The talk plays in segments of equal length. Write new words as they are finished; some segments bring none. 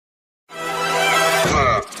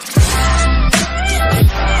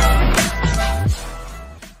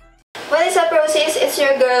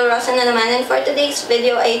kinabukasan na naman. And for today's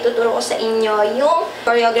video ay tuturo ko sa inyo yung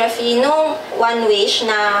choreography nung One Wish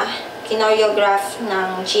na kinoreograph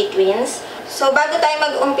ng Gtweens. So, bago tayo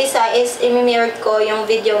mag-umpisa is i-mirror ko yung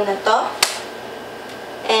video na to.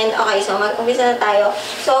 And okay, so mag-umpisa na tayo.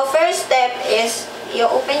 So, first step is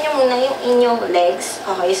i-open nyo muna yung inyong legs.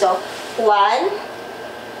 Okay, so 1.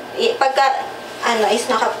 Pagka is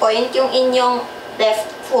naka-point yung inyong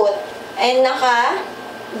left foot and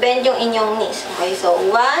naka-bend yung inyong knees. Okay, so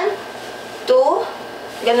 1,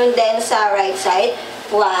 2, ganun din sa right side.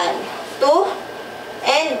 1, 2,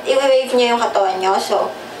 and i-wave nyo yung katawan nyo.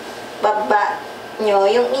 So, baba nyo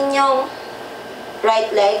yung inyong right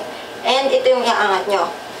leg and ito yung iaangat nyo.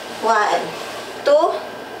 1, 2,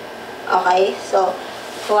 okay, so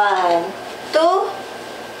 1, 2,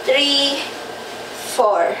 3,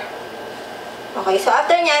 4. Okay, so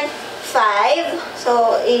after nyan, 5.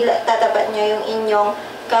 So, tatapat nyo yung inyong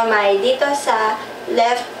kamay dito sa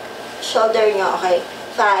left shoulder nyo. Okay,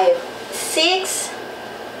 5, 6.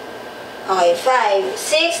 Okay, 5,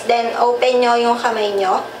 6. Then, open nyo yung kamay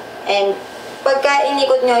nyo. And, pagka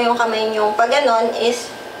inikot nyo yung kamay nyo, pag ganon is,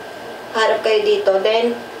 harap kayo dito.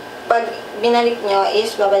 Then, pag binalik nyo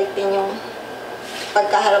is, babalik din yung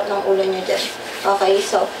pagkaharap ng ulo nyo dyan. Okay,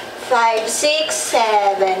 so, 5, 6,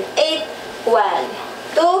 7, 8, 1,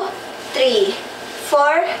 2, 3,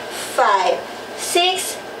 4, 5,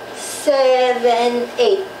 6, 7,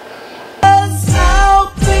 8. I'll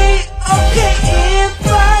be okay if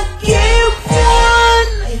I give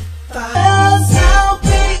one. I'll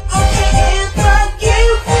be okay if I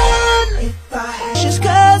give one. Just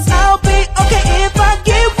 'cause I'll be okay if I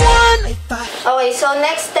give one. Okay, so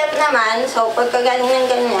next step naman, so pagka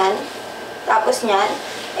ganyan, tapos nyan,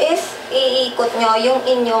 is iikot nyo yung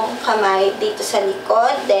inyong kamay dito sa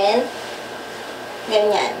likod, then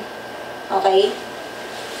ganyan. Okay?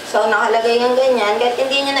 So, nakalagay yung ganyan, kahit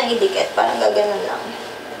hindi nyo na idikit, parang gaganon lang.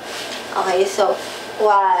 Okay, so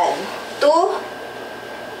 1, 2.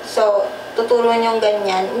 So, tuturo nyo yung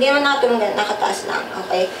ganyan. Hindi naman nakatulong ganyan, nakataas lang.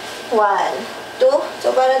 Okay? 1, 2.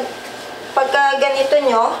 So, parang pagka ganito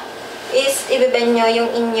nyo, is ibibend nyo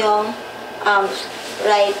yung inyong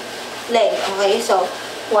right leg. Okay? So,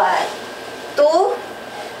 1, 2,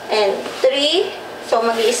 and 3. So,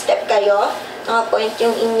 mag-i-step kayo. Naka-point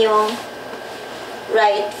yung inyong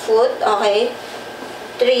right foot. Okay?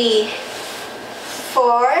 3,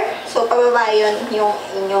 4. So, pababa yun yung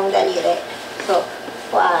inyong daliri. So,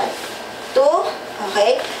 1, 2.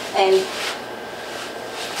 Okay? And,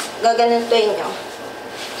 gaganuntuin nyo.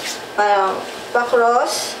 Parang,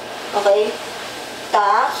 pa-cross. Okay?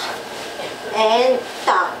 Tuck. And,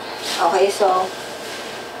 tuck. Okay? So,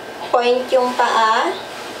 point yung paa,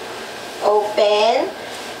 open,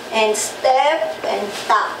 and step, and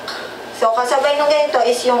tuck. So, kasabay nung ganito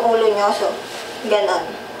is yung ulo nyo. So, ganon.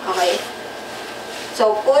 Okay?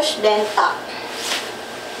 So, push, then tuck.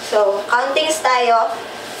 So, countings tayo.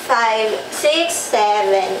 5, 6,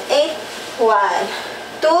 7, 8, 1,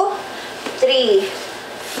 2, 3,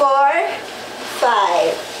 4,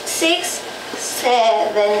 5, 6,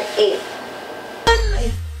 7, 8.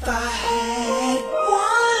 If I had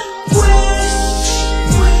one wish,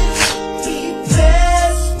 be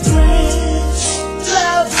best friends,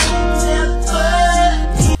 love never.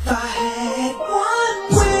 If I had one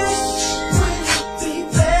wish, be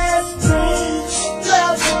best friends,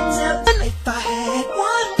 love never. If I had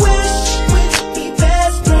one wish, be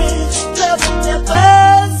best friends, love never.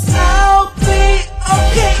 I'll be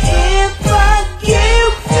okay if I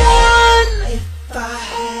give one. If I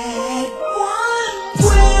had one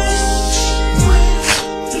wish,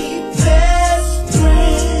 be best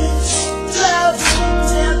friends, love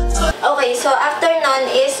never. Okay, so after nun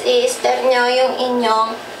is i-step nyo yung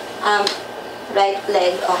inyong right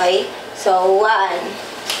leg. Okay? So, 1,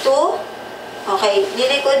 2. Okay,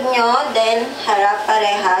 lilikod nyo, then harap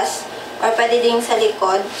parehas. Or pwede din sa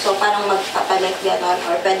likod. So, parang magpapalit gano'n.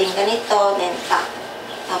 Or pwedeng ganito, then tuck.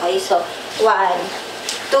 Okay, so 1,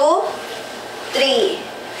 2, 3,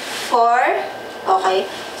 4. Okay,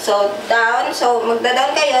 so down. So,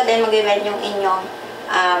 magda-down kayo, then mag-bend yung inyong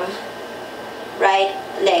right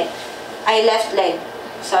leg. Ay, left leg.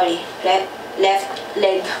 Sorry, left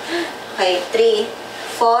leg. Okay, 3,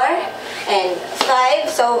 4, and 5.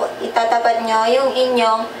 So, itatapat nyo yung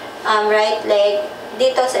inyong right leg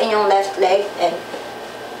dito sa inyong left leg, and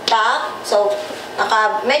tuck. So,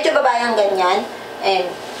 medyo babayang ganyan, and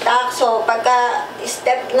tuck. So, pagka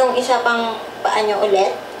step nung isa pang paa nyo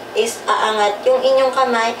ulit, is aangat yung inyong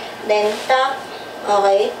kamay, then tuck.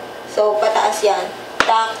 Okay? So, pataas yan.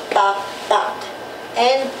 Tuck, tuck, tuck.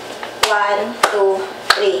 And 1, 2,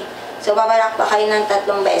 3. So, babalak pa kayo ng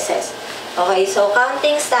 3 beses. Okay, so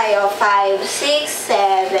countings tayo. 5, 6,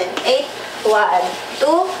 7, 8. 1, 2,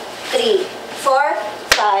 3, 4,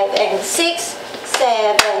 5, and 6,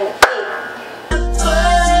 7, 8.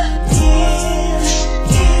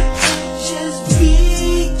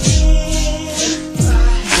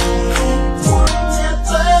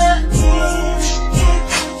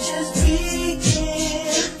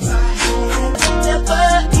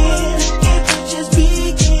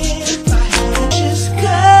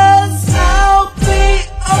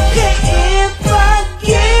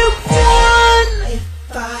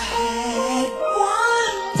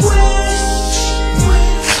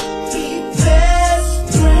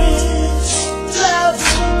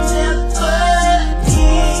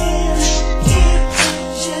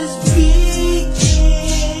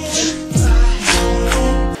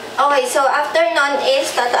 So, after nun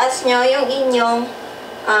is, tataas nyo yung inyong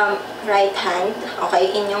right hand.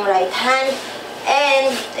 Okay, inyong right hand.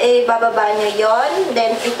 And, bababa nyo yon.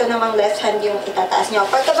 Then, ito namang left hand yung itataas nyo.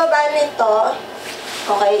 Pagkababa nito,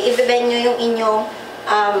 okay, ibibend nyo yung inyong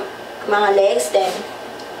mga legs. Then,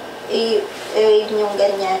 i-wave nyo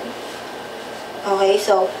ganyan. Okay,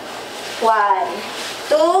 so, 1,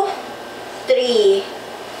 2, 3,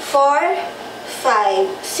 4,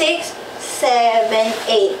 5, 6, 7,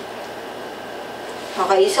 8.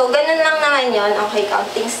 Okay, so ganun lang naman yun. Okay,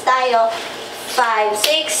 countings tayo. 5,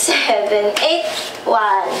 6, 7, 8. 1,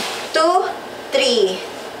 2, 3,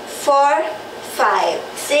 4, 5,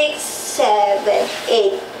 6, 7,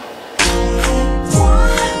 8.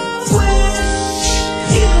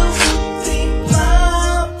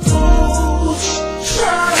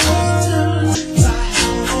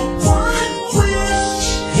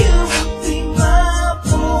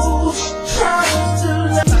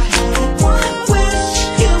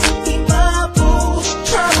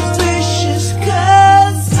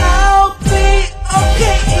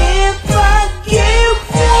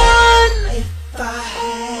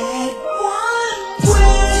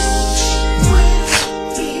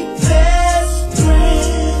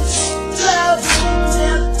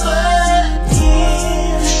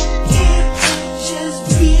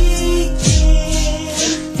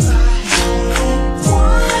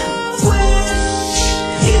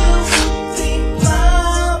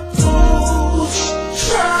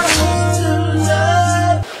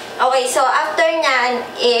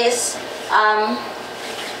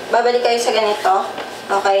 Babalik kayo sa ganito.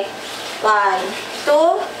 Okay. 1,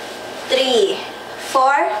 2, 3,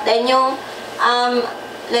 4. Then yung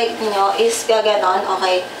leg nyo is gaganon.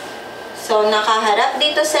 Okay. So, nakaharap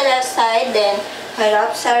dito sa left side. Then,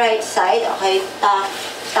 harap sa right side. Okay. Tap,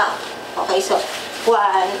 tap. Okay. So, 1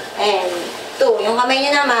 and 2. Yung kamay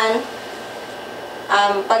nyo naman,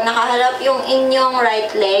 pag nakaharap yung inyong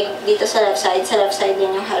right leg dito sa left side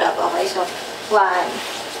din yung harap. Okay. So, 1,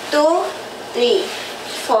 2, 3,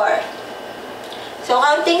 4. So,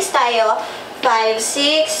 countings tayo. 5,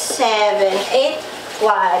 6, 7, 8. 1,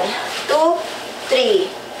 2, 3,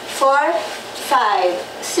 4, 5,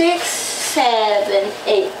 6, 7,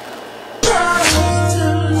 8.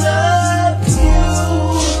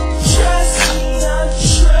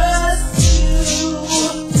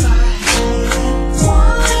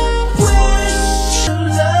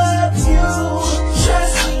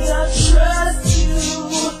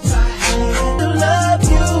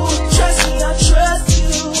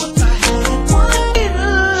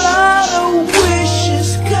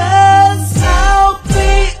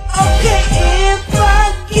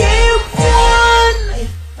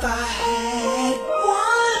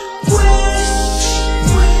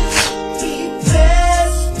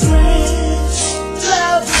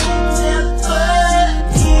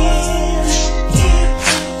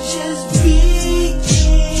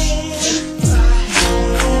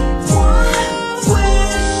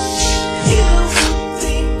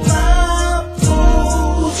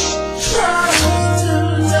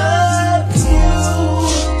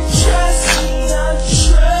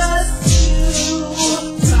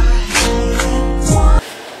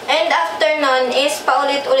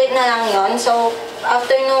 Paulit-ulit na lang yon. So,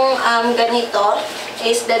 after nung ganito,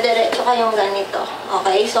 is dadiretso kayong ganito.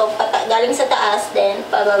 Okay? So, galing sa taas, then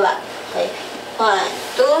pababa. Okay? 1,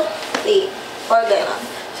 2, 3, 4, gano'n.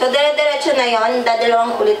 So, dire-diretso na yon.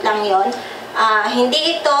 Dadalawang ulit lang yon.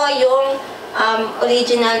 Hindi ito yung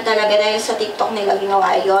original talaga na yung sa TikTok nila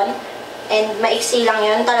ginawa yon. And maiksi lang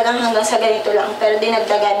yon. Talagang hanggang sa ganito lang. Pero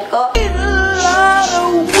dinagdagan ko.